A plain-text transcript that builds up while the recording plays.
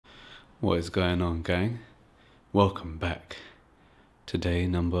What is going on, gang? Welcome back to day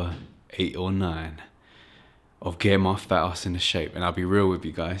number 8 or 9 of getting my fat ass into shape. And I'll be real with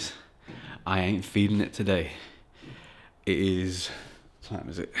you guys, I ain't feeling it today. It is, what time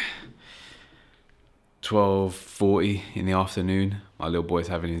is it? 12:40 in the afternoon. My little boy's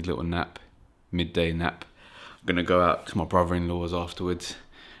having his little nap, midday nap. I'm gonna go out to my brother-in-law's afterwards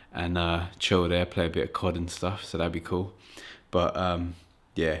and chill there, play a bit of COD and stuff, so that'd be cool. But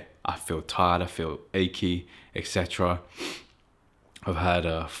yeah, I feel tired, I feel achy, etc. I've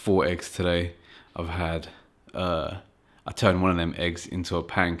had 4 eggs today. I've had, I turned one of them eggs into a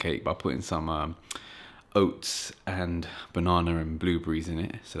pancake by putting some oats and banana and blueberries in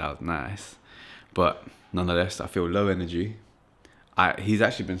it, so that was nice. But nonetheless, I feel low energy. He's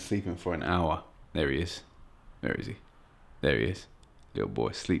actually been sleeping for an hour. There he is. Where is he? There he is. Little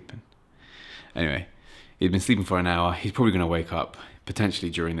boy sleeping. Anyway, he's been sleeping for an hour. He's probably going to wake up potentially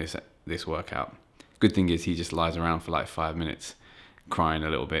during this workout. Good thing is he just lies around for like 5 minutes, crying a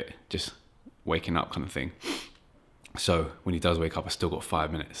little bit, just waking up kind of thing. So when he does wake up, I still got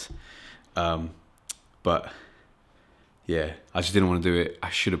 5 minutes. But yeah, I just didn't want to do it.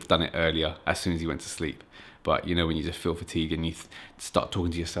 I should have done it earlier, as soon as he went to sleep. But you know, when you just feel fatigued and you start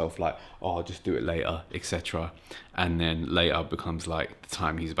talking to yourself like, oh, I'll just do it later, etc. And then later becomes like the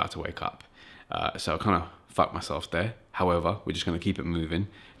time he's about to wake up. So I kind of fucked myself there. However, we're just going to keep it moving.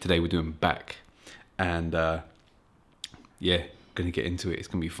 Today we're doing back. And yeah, going to get into it. It's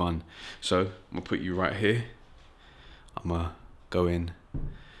going to be fun. So I'm going to put you right here. I'm going to go in.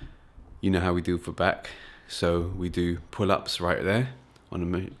 You know how we do for back. So we do pull-ups right there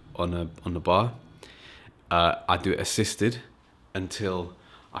on the bar. I do it assisted until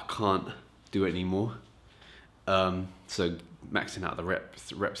I can't do it anymore. So maxing out the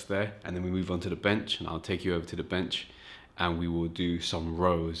reps there, and then we move on to the bench, and I'll take you over to the bench, and we will do some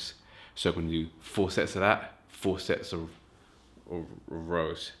rows. So I'm going to do 4 sets of that, 4 sets of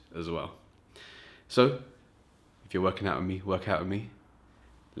rows as well. So if you're working out with me, work out with me.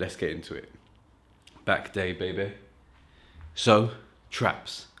 Let's get into it. Back day, baby. So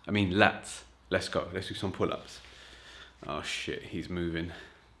lats. Let's go. Let's do some pull-ups. Oh shit, he's moving.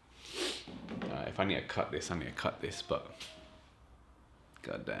 If I need to cut this, I need to cut this, but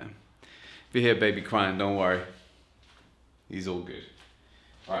goddamn. If you hear baby crying, don't worry. He's all good.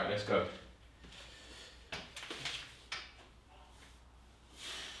 All right, let's go.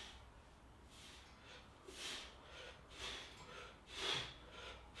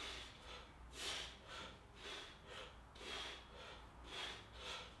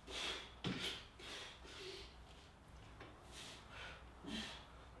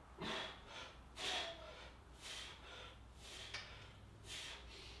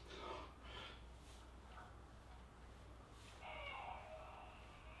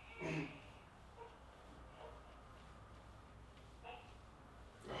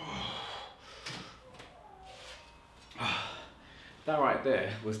 That right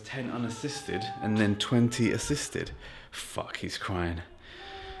there was 10 unassisted and then 20 assisted. Fuck, he's crying.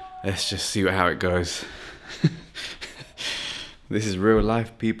 Let's just see how it goes. This is real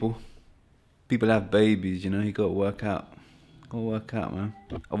life, people. People have babies, you know, you gotta work out. Gotta work out, man.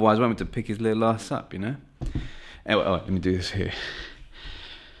 Otherwise, I want him to pick his little ass up, you know? Anyway, all right, let me do this here.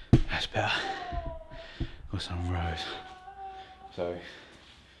 That's better. Got some rows. So,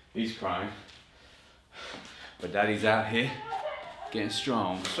 he's crying. But daddy's out here. Getting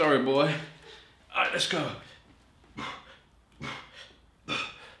strong. Sorry, boy. All right, let's go.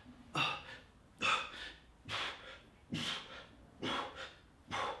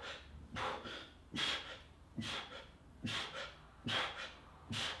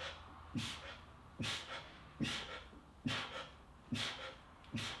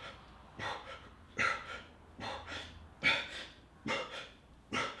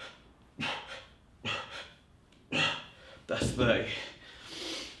 That's 30.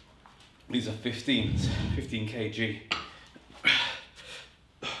 These are 15s, 15 kg.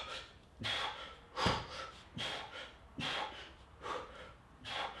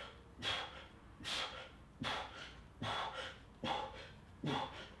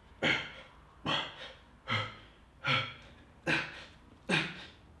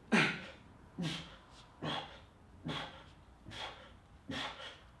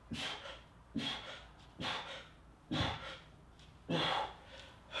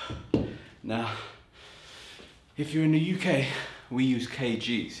 Now, if you're in the UK, we use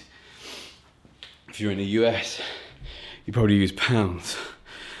kgs. If you're in the US, you probably use pounds.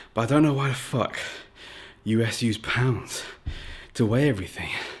 But I don't know why the fuck US use pounds to weigh everything.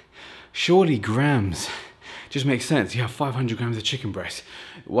 Surely grams Just makes sense. You have 500 grams of chicken breast.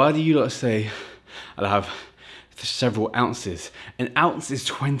 Why do you lot say I'll have several ounces? An ounce is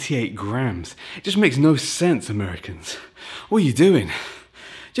 28 grams. It just makes no sense, Americans. What are you doing?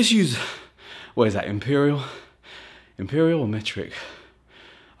 Just use, what is that, imperial? Imperial or metric?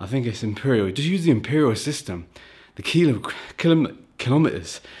 I think it's imperial. Just use the imperial system. The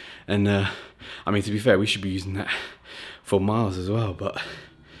kilometers. And I mean, to be fair, we should be using that for miles as well, but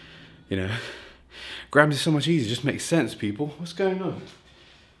you know, grams is so much easier. It just makes sense, people. What's going on?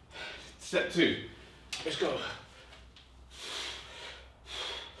 Step 2. Let's go.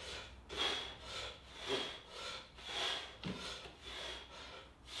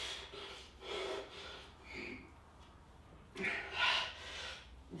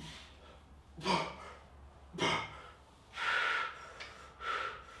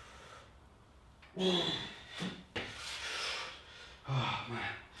 Oh man,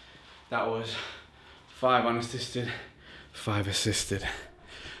 that was 5 unassisted, 5 assisted.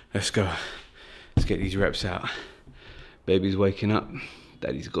 Let's go. Let's get these reps out. Baby's waking up.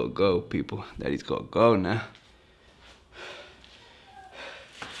 Daddy's got to go, people. Daddy's got to go now.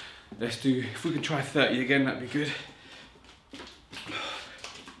 Let's do, if we can try 30 again, that'd be good.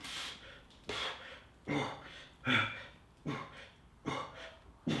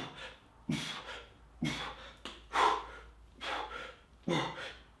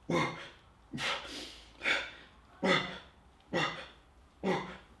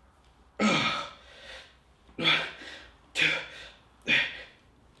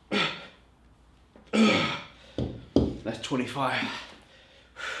 That's 25.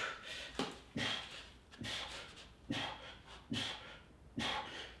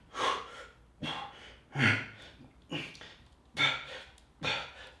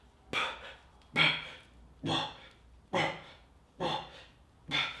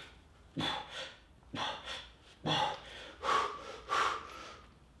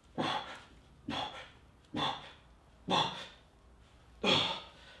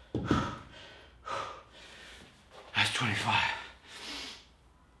 That's 25.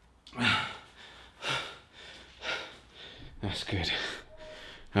 That's good.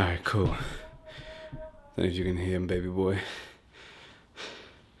 Alright, cool. Don't know if you can hear him, baby boy.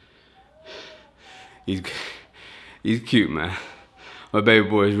 He's cute, man. My baby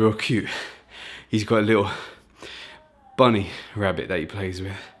boy is real cute. He's got a little bunny rabbit that he plays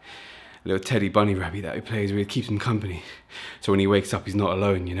with. A little teddy bunny rabbit that he plays with, keeps him company. So when he wakes up, he's not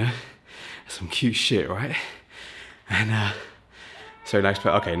alone, you know? That's some cute shit, right? And so he likes to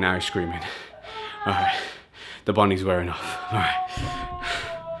play. Okay, now he's screaming. Alright, the bunny's wearing off. Alright,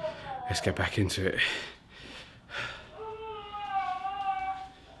 let's get back into it.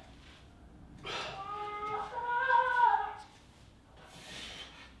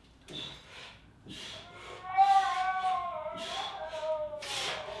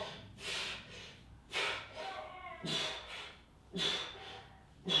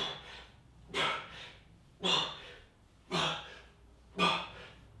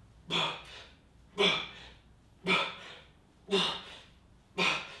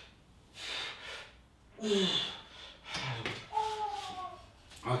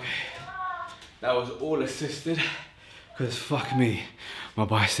 Okay, that was all assisted, because fuck me, my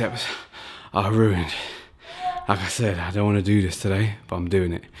biceps are ruined. Like I said, I don't want to do this today, but I'm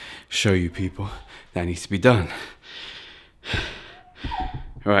doing it. Show you people that needs to be done.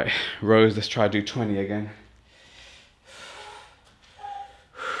 All right, rows, let's try to do 20 again.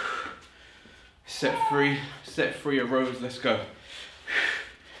 Set free of rows, let's go.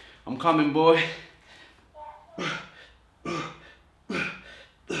 I'm coming, boy.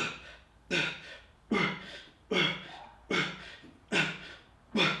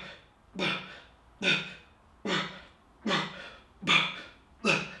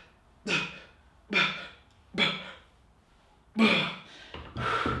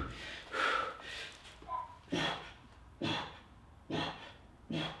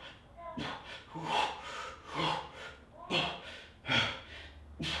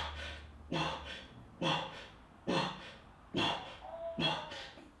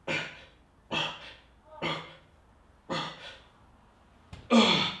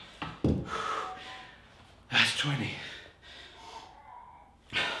 That's 20.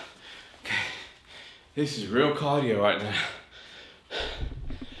 Okay, this is real cardio right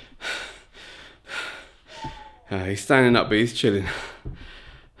now. He's standing up, but he's chilling.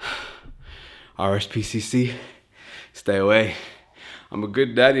 RSPCC, stay away. I'm a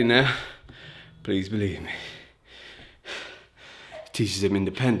good daddy now. Please believe me. Teaches him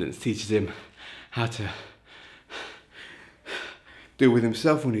independence, teaches him how to deal with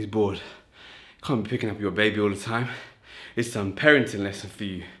himself when he's bored. Can't be picking up your baby all the time. It's some parenting lesson for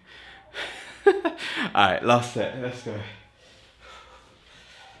you. Alright, last set, let's go.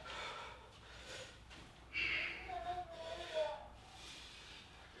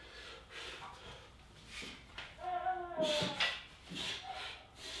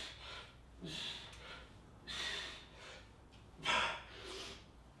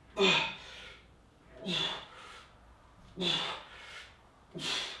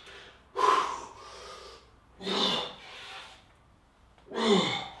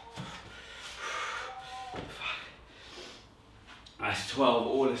 That's 12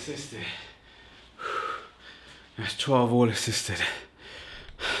 all assisted. That's 12 all assisted.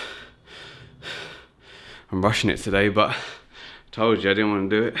 I'm rushing it today, but I told you I didn't want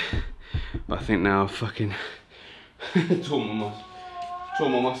to do it. But I think now I've fucking tore my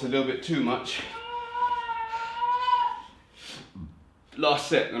muscle a little bit too much. Last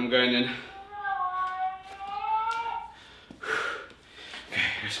set, I'm going in. Okay,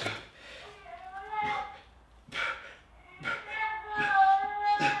 let's go.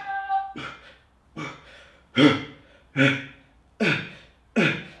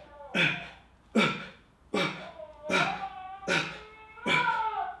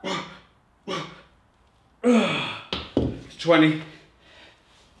 It's 20.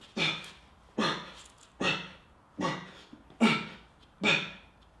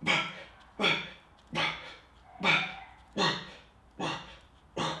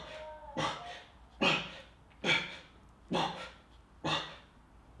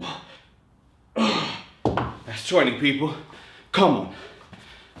 That's 20, people. Come on.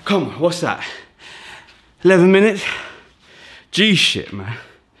 Come on, what's that? 11 minutes? G shit, man.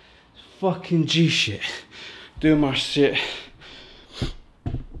 Fucking G shit. Doing my shit.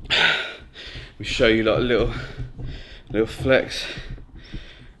 We show you like a little flex.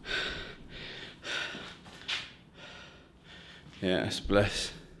 Yeah, that's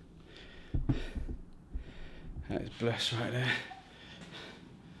bless. That is bless right there.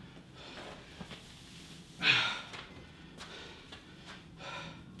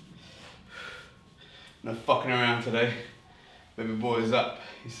 No fucking around today. Baby boy is up,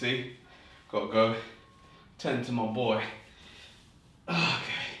 you see? Gotta go tend to my boy. Okay.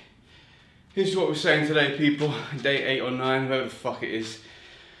 Here's what we're saying today, people. Day 8 or 9, whatever the fuck it is.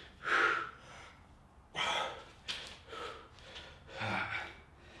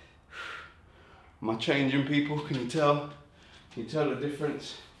 Am I changing, people? Can you tell? Can you tell the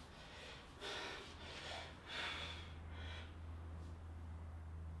difference?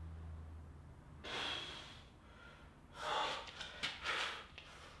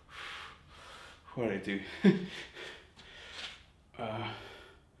 What do I do?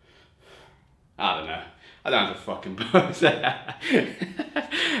 I don't know. I don't have a fucking pose.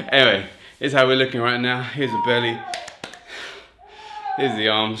 Anyway, here's how we're looking right now. Here's the belly. Here's the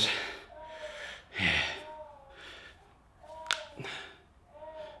arms.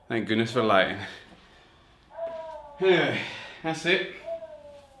 Thank goodness for lighting. Anyway, that's it.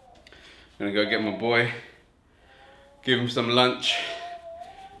 I'm gonna go get my boy, give him some lunch,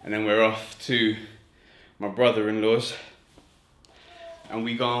 and then we're off to my brother-in-law's, and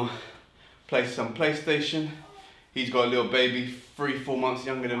we gonna play some PlayStation. He's got a little baby, 3-4 months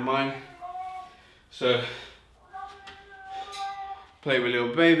younger than mine, so play with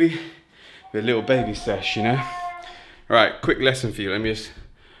little baby, with little baby sesh, you know. Right, quick lesson for you. Let me just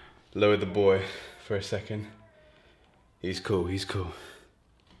lower the boy for a second. He's cool, he's cool.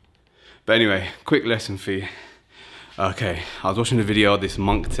 But anyway, quick lesson for you. Okay, I was watching a video of this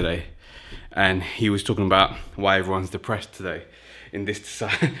monk today, and he was talking about why everyone's depressed today in this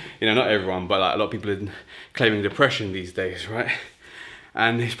society. You know, not everyone, but like a lot of people are claiming depression these days, right?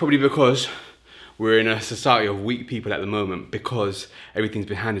 And it's probably because we're in a society of weak people at the moment, because everything's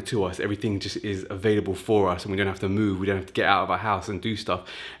been handed to us. Everything just is available for us, and we don't have to move. We don't have to get out of our house and do stuff.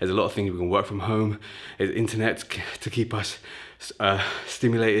 There's a lot of things we can work from home. There's internet to keep us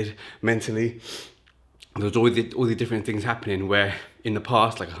stimulated mentally. There's all the different things happening where in the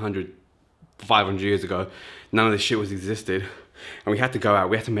past, like 100, 500 years ago, none of this shit was existed. And we had to go out,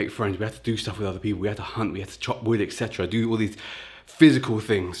 we had to make friends, we had to do stuff with other people, we had to hunt, we had to chop wood, etc. Do all these physical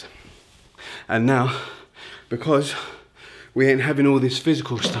things. And now, because we ain't having all this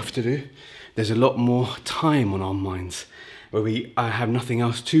physical stuff to do, there's a lot more time on our minds where we have nothing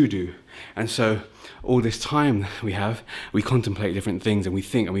else to do. And so all this time we have, we contemplate different things, and we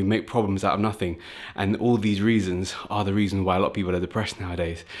think, and we make problems out of nothing. And all these reasons are the reason why a lot of people are depressed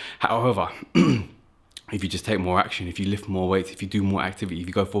nowadays. However, if you just take more action, if you lift more weights, if you do more activity, if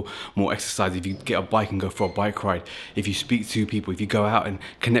you go for more exercise, if you get a bike and go for a bike ride, if you speak to people, if you go out and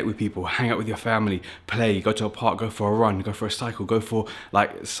connect with people, hang out with your family, play, go to a park, go for a run, go for a cycle, go for,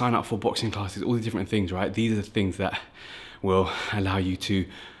 like, sign up for boxing classes, all these different things, right? These are the things that will allow you to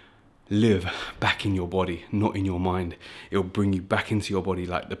live back in your body, not in your mind. It'll bring you back into your body,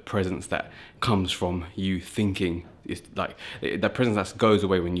 like the presence that comes from you thinking. It's like the presence that goes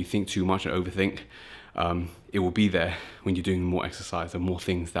away when you think too much and overthink. It will be there when you're doing more exercise and more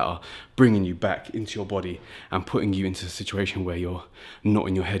things that are bringing you back into your body and putting you into a situation where you're not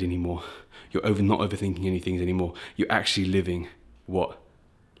in your head anymore. You're not overthinking anything anymore. You're actually living what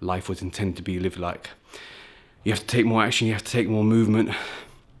life was intended to be lived like. You have to take more action, you have to take more movement,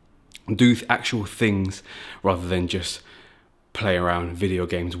 do actual things rather than just play around, video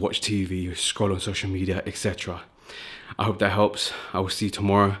games, watch TV, scroll on social media, etc. I hope that helps. I will see you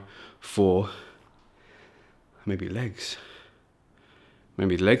tomorrow for maybe legs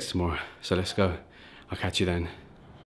tomorrow. So let's go. I'll catch you then.